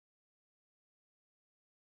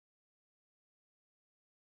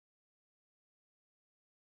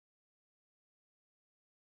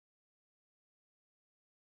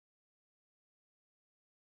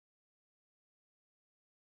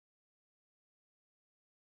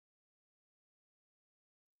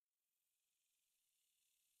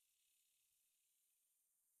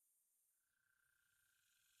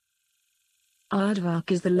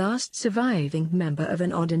Aardvark is the last surviving member of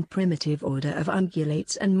an odd and primitive order of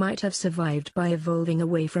ungulates and might have survived by evolving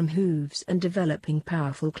away from hooves and developing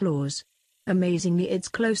powerful claws. Amazingly, its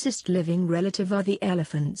closest living relative are the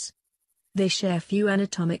elephants. They share few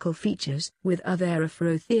anatomical features with other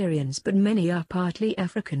Elephantiformes, but many are partly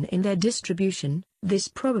African in their distribution. This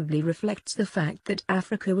probably reflects the fact that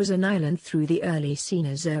Africa was an island through the early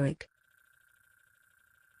Cenozoic.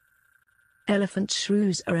 Elephant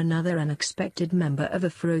shrews are another unexpected member of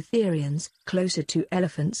Elephantiformes, closer to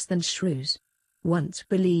elephants than shrews. Once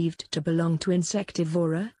believed to belong to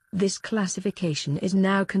Insectivora, this classification is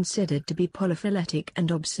now considered to be polyphyletic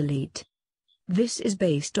and obsolete. This is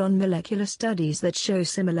based on molecular studies that show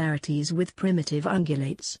similarities with primitive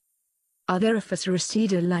ungulates. Other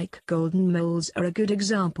Tenrecidae like golden moles are a good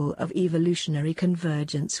example of evolutionary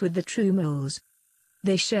convergence with the true moles.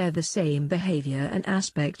 They share the same behavior and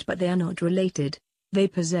aspect, but they are not related. They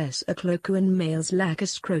possess a cloaca and males lack a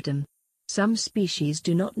scrotum. Some species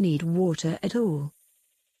do not need water at all.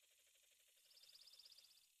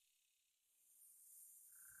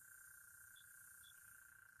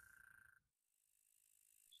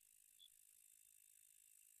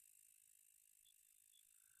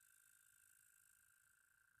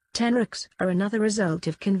 Tenrecs are another result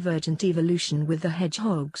of convergent evolution with the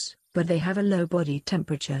hedgehogs, but they have a low body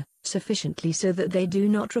temperature, sufficiently so that they do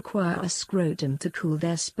not require a scrotum to cool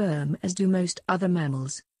their sperm as do most other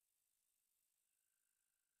mammals.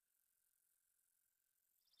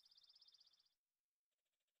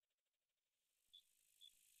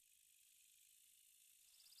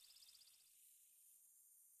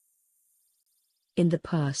 In the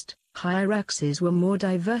past, hyraxes were more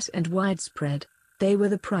diverse and widespread. They were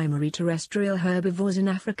the primary terrestrial herbivores in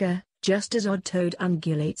Africa, just as odd-toed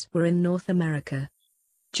ungulates were in North America.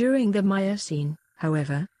 During the Miocene,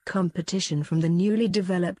 however, competition from the newly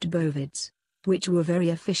developed bovids, which were very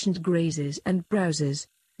efficient grazers and browsers,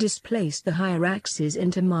 displaced the hyraxes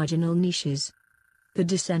into marginal niches. The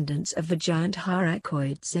descendants of the giant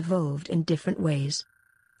hyracoids evolved in different ways.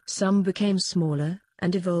 Some became smaller,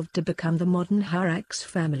 and evolved to become the modern hyrax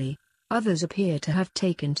family. Others appear to have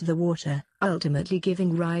taken to the water, ultimately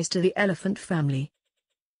giving rise to the elephant family.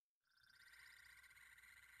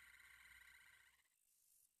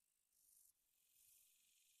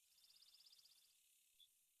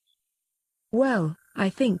 Well, I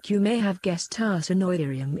think you may have guessed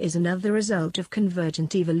Tarsonoiderium is another result of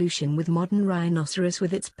convergent evolution with modern rhinoceros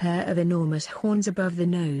with its pair of enormous horns above the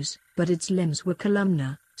nose, but its limbs were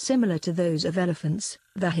columnar, similar to those of elephants.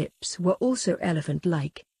 The hips were also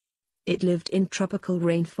elephant-like. It lived in tropical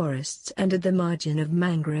rainforests and at the margin of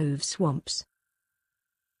mangrove swamps.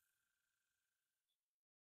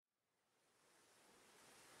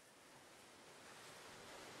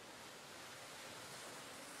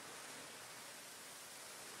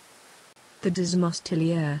 The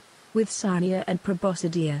Desmostylia, with Sirenia and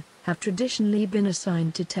PROBOSCIDEA, have traditionally been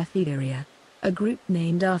assigned to Tethytheria, a group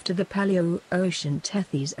named after the Paleo-ocean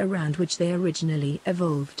tethys around which they originally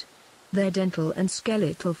evolved. Their dental and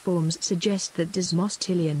skeletal forms suggest that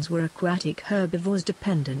Desmostylians were aquatic herbivores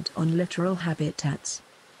dependent on littoral habitats.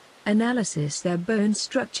 Analysis of their bone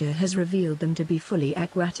structure has revealed them to be fully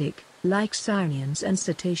aquatic, like Sirenians and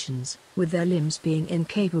cetaceans, with their limbs being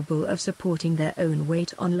incapable of supporting their own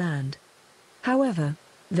weight on land. However,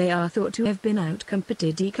 they are thought to have been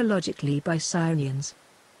outcompeted ecologically by Sirenians.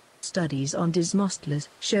 Studies on Desmostylias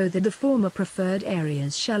show that the former preferred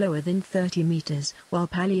areas shallower than 30 meters, while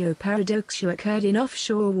paleoparadoxia occurred in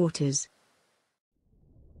offshore waters.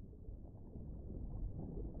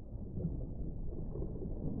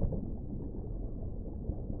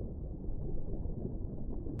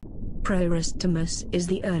 Proerostomus is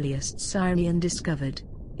the earliest Sirenian discovered.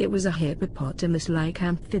 It was a hippopotamus-like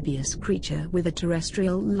amphibious creature with a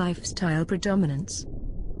terrestrial lifestyle predominance.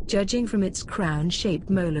 Judging from its crown-shaped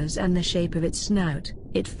molars and the shape of its snout,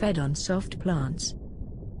 it fed on soft plants.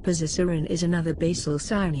 Posicerin is another basal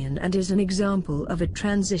Sirenian and is an example of a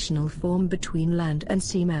transitional form between land and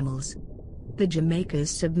sea mammals. The Jamaica's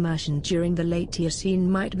submersion during the late Eocene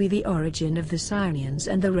might be the origin of the Sirenians,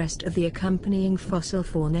 and the rest of the accompanying fossil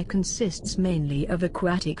fauna consists mainly of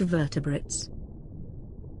aquatic vertebrates.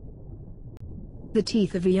 The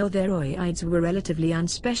teeth of Eotheroids were relatively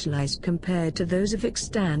unspecialized compared to those of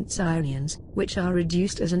extant Sirenians, which are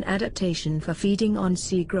reduced as an adaptation for feeding on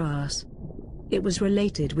seagrass. It was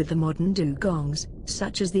related with the modern dugongs,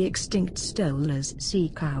 such as the extinct Stoller's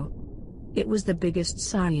sea cow. It was the biggest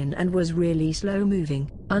Sirenian and was really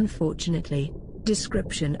slow-moving. Unfortunately,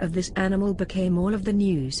 description of this animal became all of the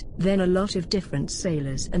news. Then a lot of different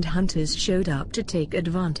sailors and hunters showed up to take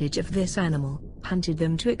advantage of this animal, hunted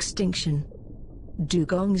them to extinction.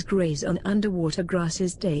 Dugongs graze on underwater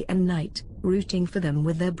grasses day and night, rooting for them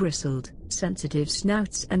with their bristled, sensitive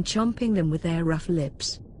snouts and chomping them with their rough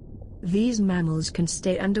lips. These mammals can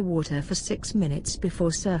stay underwater for 6 minutes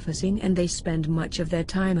before surfacing, and they spend much of their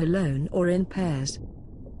time alone or in pairs.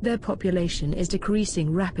 Their population is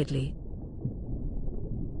decreasing rapidly.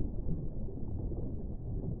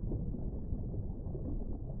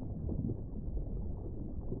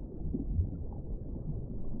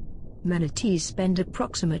 Manatees spend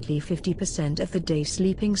approximately 50% of the day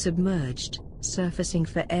sleeping submerged, surfacing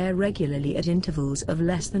for air regularly at intervals of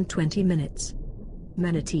less than 20 minutes.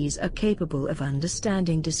 Manatees are capable of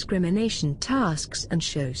understanding discrimination tasks and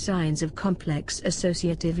show signs of complex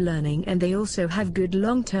associative learning, and they also have good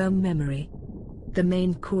long-term memory. The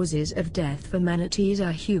main causes of death for manatees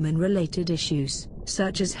are human-related issues,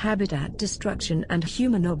 such as habitat destruction and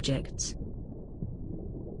human objects.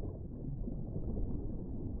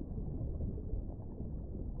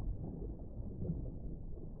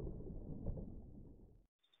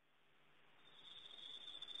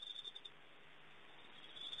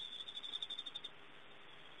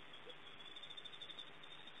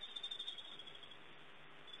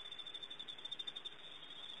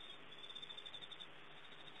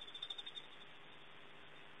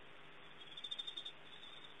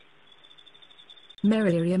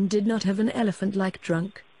 Merilirium did not have an elephant-like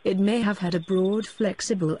trunk. It may have had a broad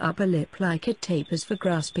flexible upper lip like it tapers for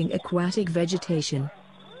grasping aquatic vegetation.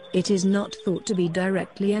 It is not thought to be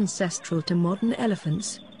directly ancestral to modern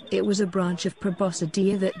elephants. It was a branch of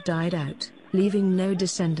PROBOSCIDEA that died out, leaving no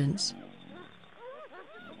descendants.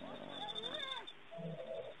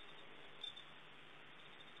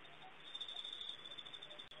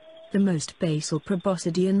 The most basal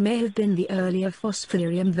proboscidean may have been the earlier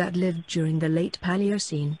Phosphorhynchus that lived during the late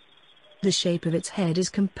Paleocene. The shape of its head is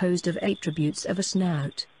composed of attributes of a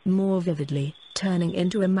snout, more vividly, turning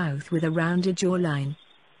into a mouth with a rounded jawline.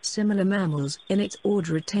 Similar mammals in its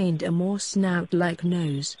order retained a more snout-like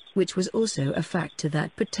nose, which was also a factor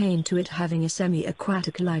that pertained to it having a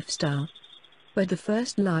semi-aquatic lifestyle. But the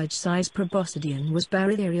first large-size proboscidean was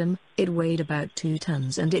Barytherium. It weighed about 2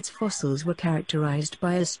 tons and its fossils were characterized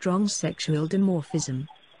by a strong sexual dimorphism.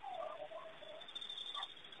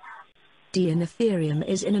 Deinotherium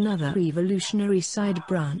is in another evolutionary side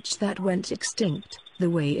branch that went extinct. The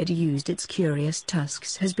way it used its curious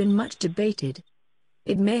tusks has been much debated.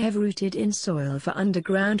 It may have rooted in soil for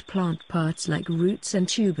underground plant parts like roots and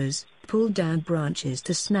tubers, pulled down branches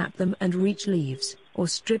to snap them and reach leaves, or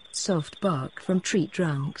stripped soft bark from tree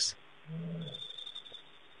trunks.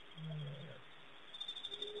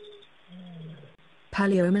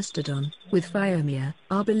 Paleomastodon, with Phiomia,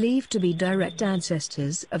 are believed to be direct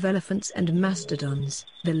ancestors of elephants and mastodons.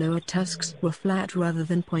 The lower tusks were flat rather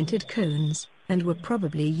than pointed cones, and were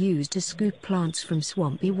probably used to scoop plants from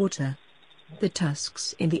swampy water. The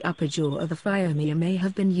tusks in the upper jaw of the Phiomia may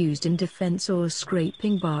have been used in defense or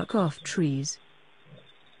scraping bark off trees.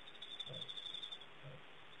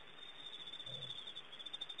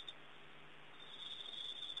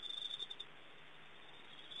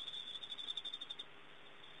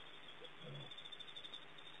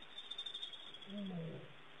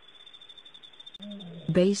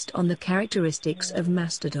 Based on the characteristics of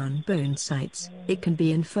mastodon bone sites, it can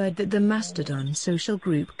be inferred that the mastodon social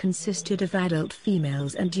group consisted of adult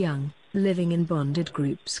females and young, living in bonded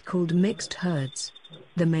groups called mixed herds.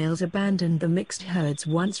 The males abandoned the mixed herds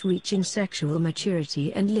once reaching sexual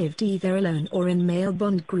maturity and lived either alone or in male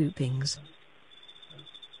bond groupings.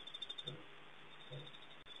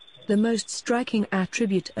 The most striking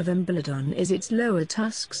attribute of Amebelodon is its lower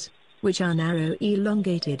tusks, which are narrow,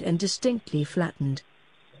 elongated and distinctly flattened.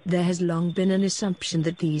 There has long been an assumption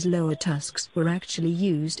that these lower tusks were actually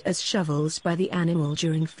used as shovels by the animal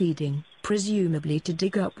during feeding, presumably to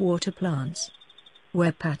dig up water plants.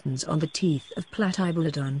 Where patterns on the teeth of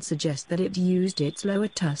Platybelodon suggest that it used its lower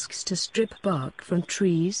tusks to strip bark from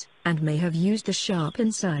trees, and may have used the sharp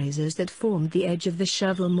incisors that formed the edge of the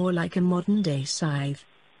shovel more like a modern-day scythe.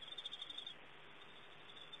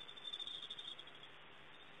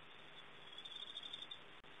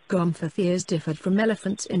 Gomphotheriids differed from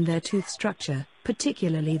elephants in their tooth structure,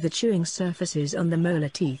 particularly the chewing surfaces on the molar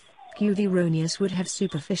teeth. Cuvironeus would have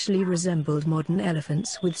superficially resembled modern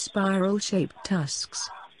elephants with spiral-shaped tusks.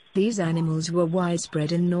 These animals were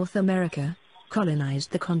widespread in North America,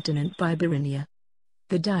 colonized the continent by Birinia.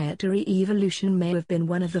 The dietary evolution may have been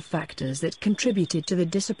one of the factors that contributed to the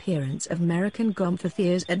disappearance of American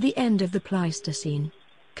Gomphotheriids at the end of the Pleistocene.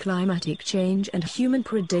 Climatic change and human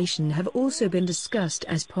predation have also been discussed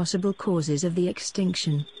as possible causes of the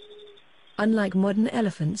extinction. Unlike modern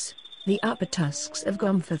elephants, The upper tusks of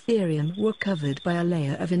Gomphotherium were covered by a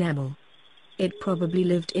layer of enamel. It probably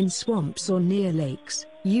lived in swamps or near lakes,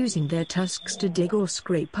 using their tusks to dig or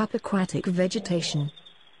scrape up aquatic vegetation.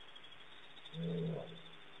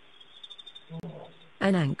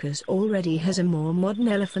 Anancus already has a more modern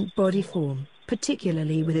elephant body form,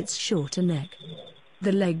 particularly with its shorter neck.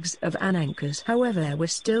 The legs of Anancus, however, were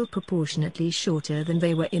still proportionately shorter than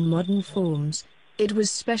they were in modern forms. It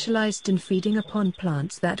was specialized in feeding upon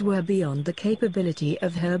plants that were beyond the capability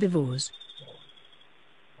of herbivores.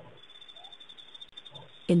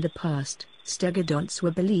 In the past, stegodonts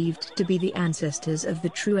were believed to be the ancestors of the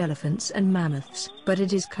true elephants and mammoths, but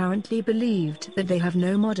it is currently believed that they have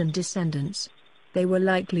no modern descendants. They were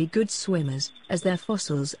likely good swimmers, as their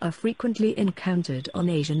fossils are frequently encountered on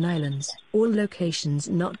Asian islands, all locations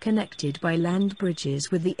not connected by land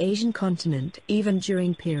bridges with the Asian continent even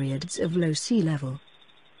during periods of low sea level.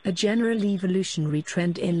 A general evolutionary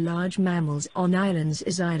trend in large mammals on islands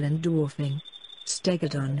is island dwarfing.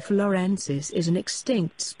 Stegodon florensis is an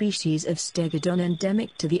extinct species of stegodon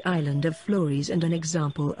endemic to the island of Flores and an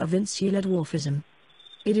example of insular dwarfism.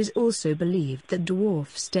 It is also believed that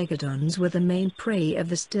dwarf stegodons were the main prey of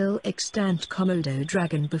the still extant Komodo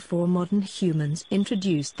dragon before modern humans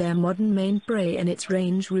introduced their modern main prey in its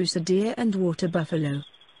range rooster deer and water buffalo.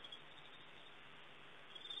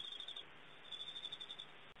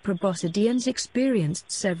 Proboscideans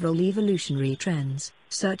experienced several evolutionary trends,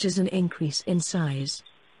 such as an increase in size.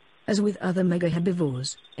 As with other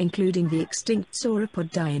megaherbivores, including the extinct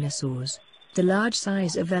sauropod dinosaurs, the large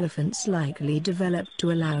size of elephants likely developed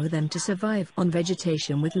to allow them to survive on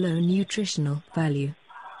vegetation with low nutritional value.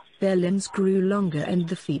 Their limbs grew longer and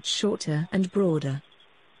the feet shorter and broader.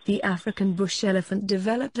 The African bush elephant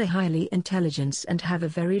developed a highly intelligence and have a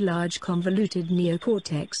very large convoluted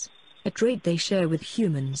neocortex, a trait they share with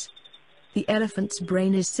humans. The elephant's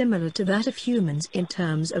brain is similar to that of humans in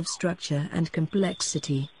terms of structure and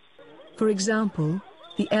complexity. For example,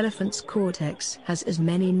 the elephant's cortex has as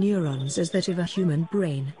many neurons as that of a human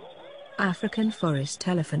brain. African forest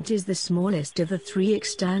elephant is the smallest of the three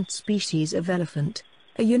extant species of elephant.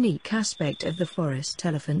 A unique aspect of the forest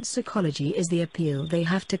elephant's ecology is the appeal they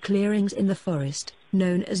have to clearings in the forest,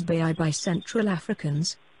 known as bai by Central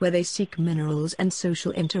Africans, where they seek minerals and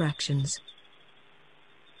social interactions.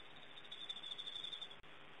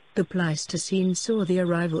 The Pleistocene saw the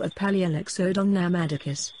arrival of Paleoexodon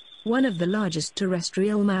namadicus, one of the largest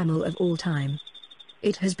terrestrial mammal of all time.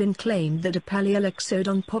 It has been claimed that a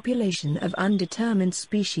Paleoexodon population of undetermined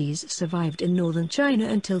species survived in northern China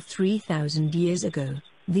until 3,000 years ago.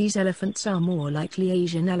 These elephants are more likely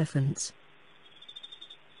Asian elephants.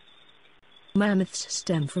 Mammoths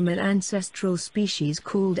stem from an ancestral species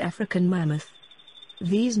called African mammoth.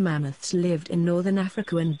 These mammoths lived in northern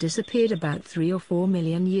Africa and disappeared about 3 or 4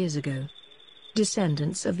 million years ago.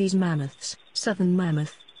 Descendants of these mammoths, southern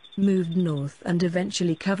mammoth, moved north and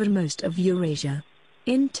eventually covered most of Eurasia.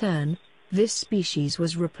 In turn, this species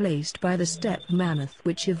was replaced by the steppe mammoth,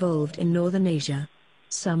 which evolved in northern Asia.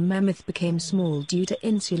 Some mammoth became small due to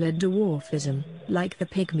insular dwarfism, like the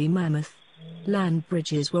pygmy mammoth. Land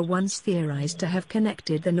bridges were once theorized to have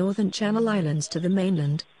connected the northern Channel Islands to the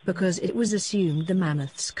mainland, because it was assumed the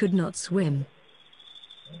mammoths could not swim.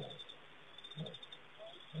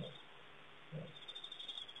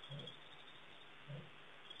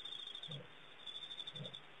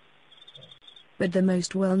 But the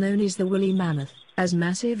most well-known is the woolly mammoth. As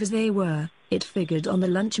massive as they were, it figured on the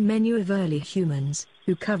lunch menu of early humans,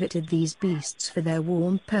 who coveted these beasts for their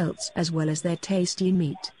warm pelts as well as their tasty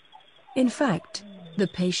meat. In fact, the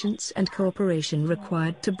patience and cooperation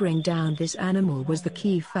required to bring down this animal was the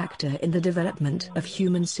key factor in the development of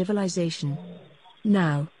human civilization.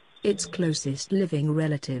 Now, its closest living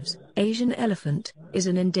relatives, Asian elephant, is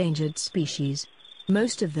an endangered species.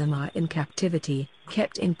 Most of them are in captivity,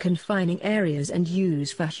 kept in confining areas and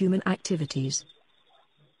used for human activities.